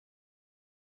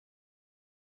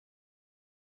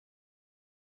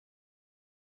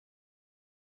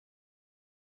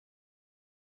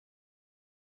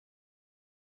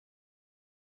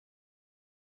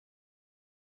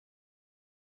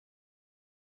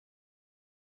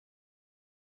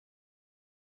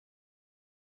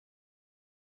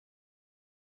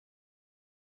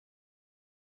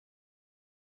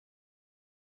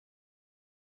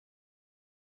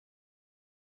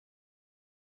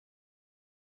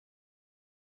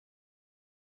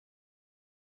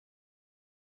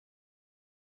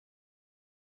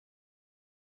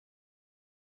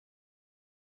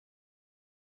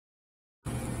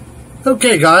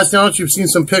Okay guys, now that you've seen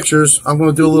some pictures, I'm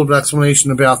going to do a little bit of explanation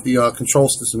about the control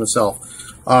system itself.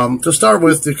 To start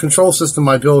with, the control system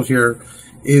I built here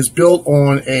is built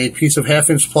on a piece of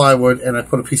 1/2-inch plywood, and I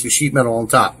put a piece of sheet metal on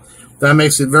top. That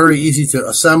makes it very easy to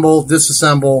assemble,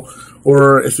 disassemble,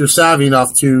 or if you're savvy enough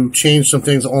to change some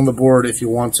things on the board if you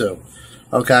want to.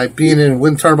 Okay, being a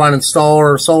wind turbine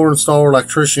installer, solar installer,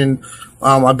 electrician,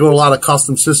 I build a lot of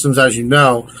custom systems, as you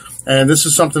know, and this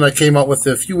is something I came up with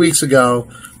a few weeks ago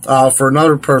for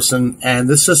another person, and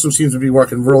this system seems to be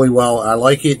working really well. I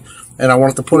like it, and I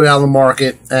wanted to put it out on the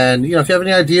market. And if you have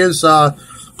any ideas,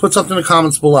 put something in the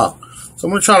comments below. So I'm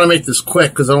going to try to make this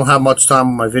quick because I don't have much time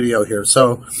on my video here.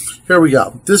 So here we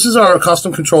go. This is our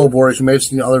custom control board, as you may have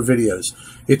seen in other videos.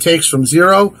 It takes from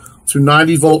 0 to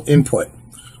 90 volt input.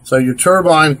 So your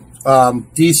turbine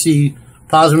DC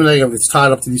positive and negative gets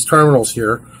tied up to these terminals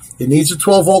here. It needs a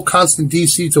 12 volt constant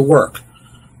DC to work.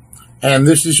 And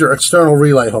this is your external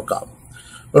relay hookup.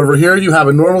 Over here you have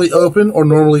a normally open or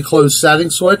normally closed setting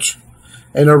switch.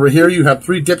 And over here you have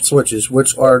 3 dip switches,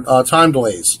 which are time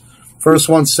delays. First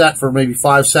one's set for maybe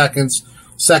 5 seconds.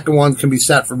 Second one can be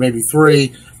set for maybe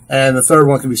 3. And the third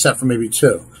one can be set for maybe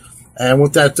 2. And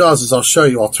what that does is I'll show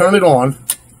you. I'll turn it on.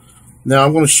 Now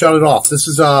I'm going to shut it off. This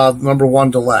is number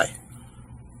 1 delay.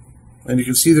 And you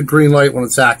can see the green light when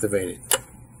it's activated.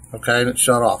 Okay, and it's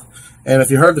shut off. And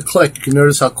if you heard the click, you can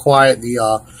notice how quiet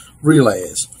the relay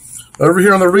is. Over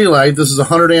here on the relay, this is a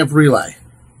 100 amp relay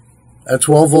at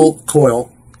 12 volt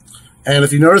coil. And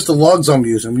if you notice the lugs I'm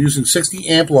using 60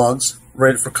 amp lugs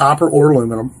rated for copper or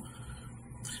aluminum.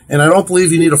 And I don't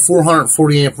believe you need a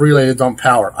 440 amp relay to dump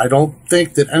power. I don't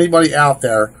think that anybody out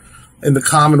there in the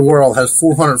common world has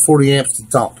 440 amps to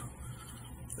dump.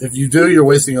 If you do, you're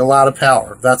wasting a lot of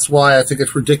power. That's why I think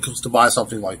it's ridiculous to buy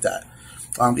something like that.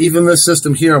 Even this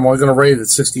system here, I'm only going to rate it at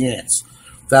 60 amps.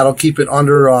 That'll keep it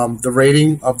under the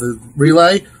rating of the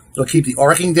relay. It'll keep the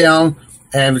arcing down,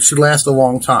 and it should last a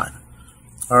long time.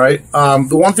 All right.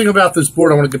 The one thing about this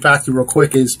board I want to get back to real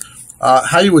quick is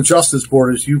how you adjust this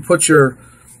board is you put your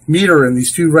meter in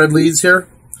these 2 red leads here,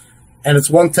 and it's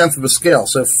 1/10 of a scale.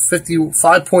 So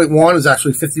 5.1 is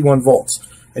actually 51 volts,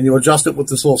 and you adjust it with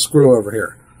this little screw over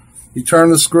here. You turn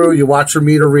the screw, you watch your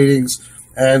meter readings,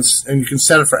 and you can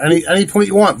set it for any point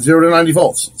you want, 0 to 90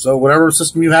 volts. So whatever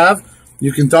system you have,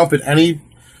 you can dump it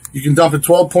you can dump it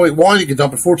 12.1, you can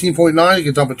dump it 14.9, you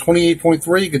can dump it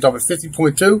 28.3, you can dump it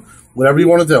 50.2, whatever you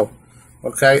want to do.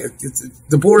 Okay,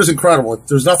 the board is incredible.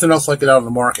 There's nothing else like it out on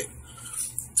the market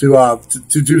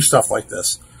to do stuff like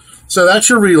this. So that's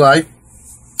your relay.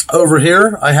 Over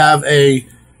here, I have a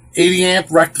 80 amp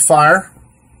rectifier,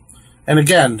 and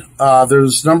again,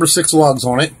 there's number 6 lugs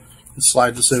on it. Let's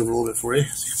slide this over a little bit for you,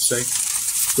 as you can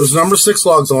see. There's number 6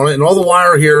 lugs on it, and all the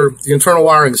wire here, the internal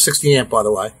wiring is 60 amp, by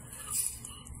the way.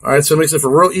 All right, so it makes it for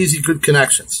real easy, good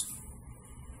connections.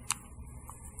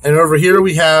 And over here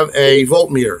we have a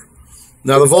voltmeter.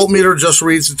 Now the voltmeter just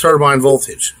reads the turbine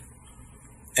voltage.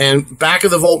 And back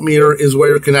of the voltmeter is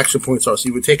where your connection points are. So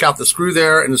you would take out the screw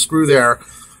there and the screw there,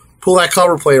 pull that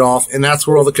cover plate off, and that's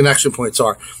where all the connection points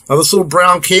are. Now this little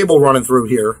brown cable running through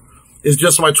here is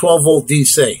just my 12 volt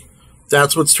DC.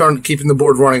 That's what's keeping the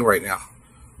board running right now.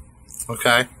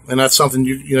 Okay, and that's something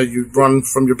you run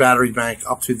from your battery bank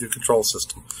up to the control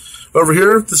system. Over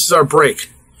here, this is our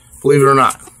brake. Believe it or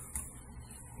not,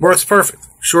 works perfect.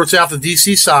 Shorts out the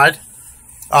DC side.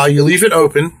 You leave it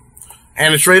open,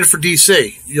 and it's rated for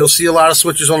DC. You'll see a lot of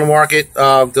switches on the market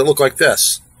that look like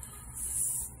this.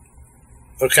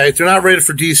 Okay, they're not rated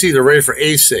for DC. They're rated for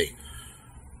AC.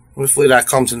 Hopefully that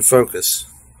comes in focus.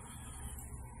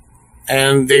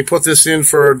 And they put this in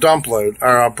for a dump load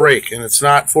or a brake, and it's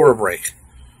not for a brake.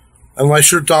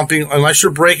 Unless you're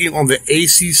braking on the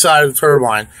AC side of the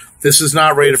turbine, this is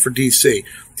not rated for DC.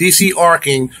 DC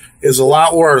arcing is a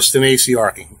lot worse than AC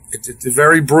arcing. It's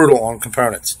very brutal on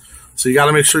components. So you got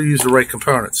to make sure you use the right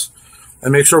components,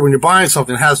 and make sure when you're buying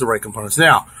something it has the right components.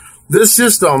 Now, this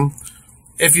system,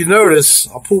 if you notice,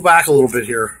 I'll pull back a little bit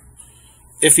here.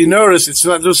 If you notice,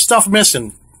 there's stuff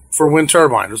missing. For wind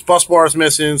turbine, there's bus bars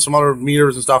missing, some other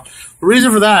meters and stuff. The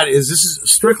reason for that is this is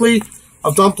strictly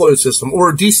a dump load system or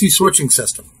a DC switching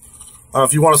system.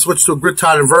 If you want to switch to a grid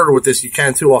tied inverter with this, you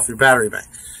can too off your battery bank.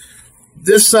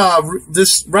 This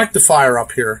rectifier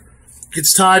up here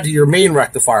gets tied to your main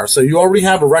rectifier, so you already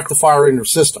have a rectifier in your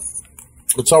system.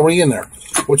 It's already in there.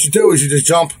 What you do is you just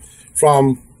jump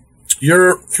from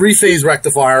your 3-phase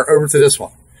rectifier over to this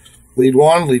one. Lead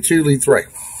 1, lead 2, lead 3.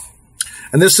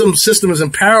 And this system is in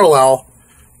parallel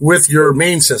with your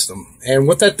main system. And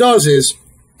what that does is,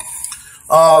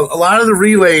 a lot of the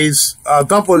relays,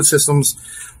 dump load systems,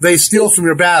 they steal from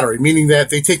your battery, meaning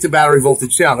that they take the battery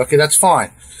voltage down. Okay, that's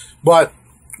fine. But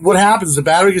what happens is the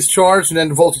battery gets charged and then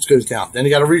the voltage goes down. Then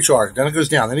you got to recharge it. Then it goes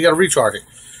down. Then you got to recharge it.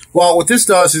 Well, what this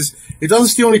does is it doesn't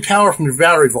steal any power from your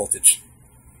battery voltage.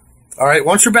 All right.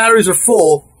 Once your batteries are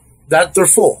full, they're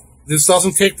full. This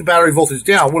doesn't take the battery voltage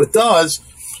down. What it does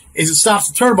is it stops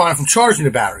the turbine from charging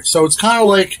the battery. So it's kind of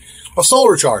like a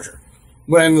solar charger.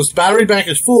 When this battery bank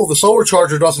is full, the solar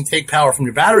charger doesn't take power from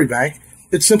your battery bank.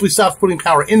 It simply stops putting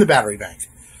power in the battery bank,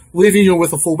 leaving you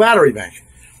with a full battery bank.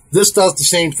 This does the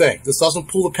same thing. This doesn't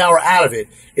pull the power out of it.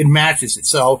 It matches it.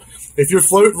 So if your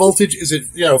float voltage is at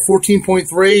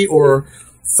 14.3 or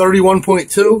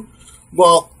 31.2,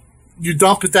 well, you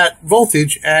dump at that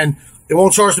voltage and it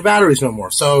won't charge the batteries no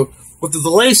more. So with the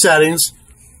delay settings,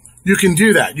 you can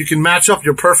do that. You can match up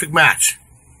your perfect match.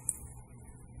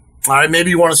 All right, maybe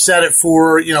you want to set it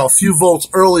for, a few volts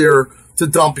earlier to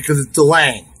dump because it's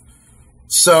delaying.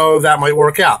 So that might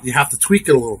work out. You have to tweak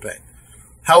it a little bit.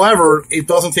 However, it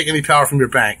doesn't take any power from your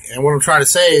bank. And what I'm trying to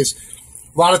say is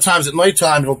a lot of times at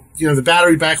nighttime, the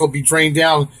battery bank will be drained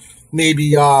down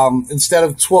maybe instead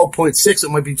of 12.6, it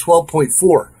might be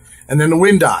 12.4. And then the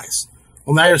wind dies.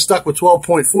 Well, now you're stuck with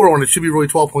 12.4 when it should be really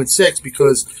 12.6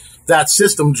 because that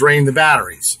system drained the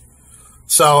batteries.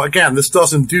 So again, this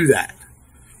doesn't do that.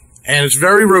 And it's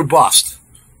very robust.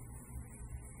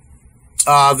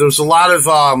 There's a lot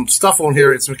of stuff on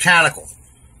here. It's mechanical.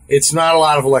 It's not a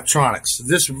lot of electronics.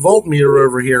 This voltmeter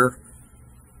over here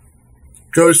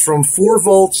goes from 4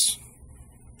 volts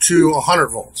to 100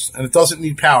 volts. And it doesn't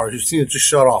need power. You've seen it just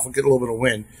shut off. I'll get a little bit of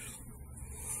wind.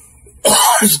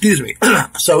 Excuse me.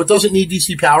 So it doesn't need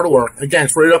DC power to work. Again,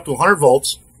 it's rated up to 100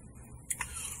 volts.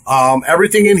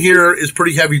 Everything in here is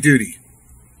pretty heavy duty.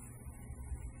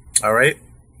 All right.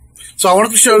 So I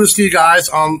wanted to show this to you guys.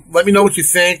 Let me know what you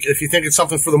think. If you think it's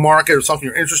something for the market or something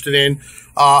you're interested in.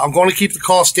 I'm going to keep the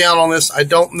cost down on this. I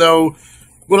don't know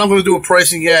what I'm going to do with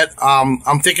pricing yet.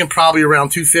 I'm thinking probably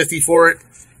around $250 for it.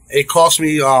 It cost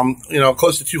me,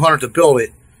 close to $200 to build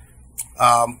it.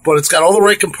 But it's got all the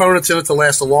right components in it to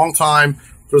last a long time.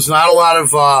 There's not a lot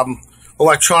of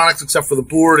electronics except for the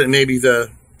board and maybe the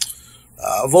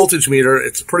voltage meter.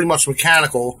 It's pretty much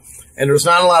mechanical. And there's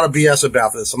not a lot of BS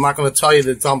about this. I'm not going to tell you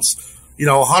that it dumps,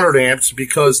 100 amps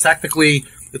because technically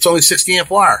it's only 60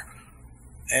 amp wire.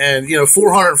 And,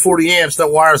 440 amps, that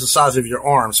wire is the size of your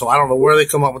arm. So I don't know where they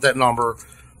come up with that number.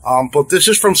 But this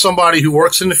is from somebody who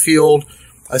works in the field.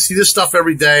 I see this stuff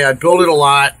every day. I build it a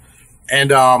lot.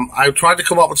 And I tried to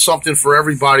come up with something for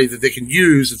everybody that they can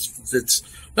use. It's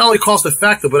not only cost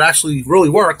effective, but actually really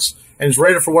works and is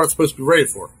rated for what it's supposed to be rated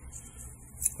for.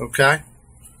 Okay?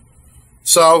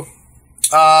 So,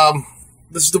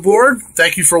 this is the board.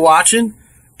 Thank you for watching.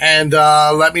 And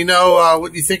let me know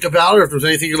what you think about it, or if there's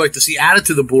anything you'd like to see added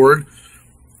to the board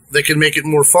that can make it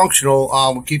more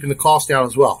functional, keeping the cost down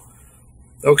as well.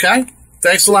 Okay?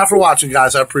 Thanks a lot for watching,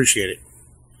 guys. I appreciate it.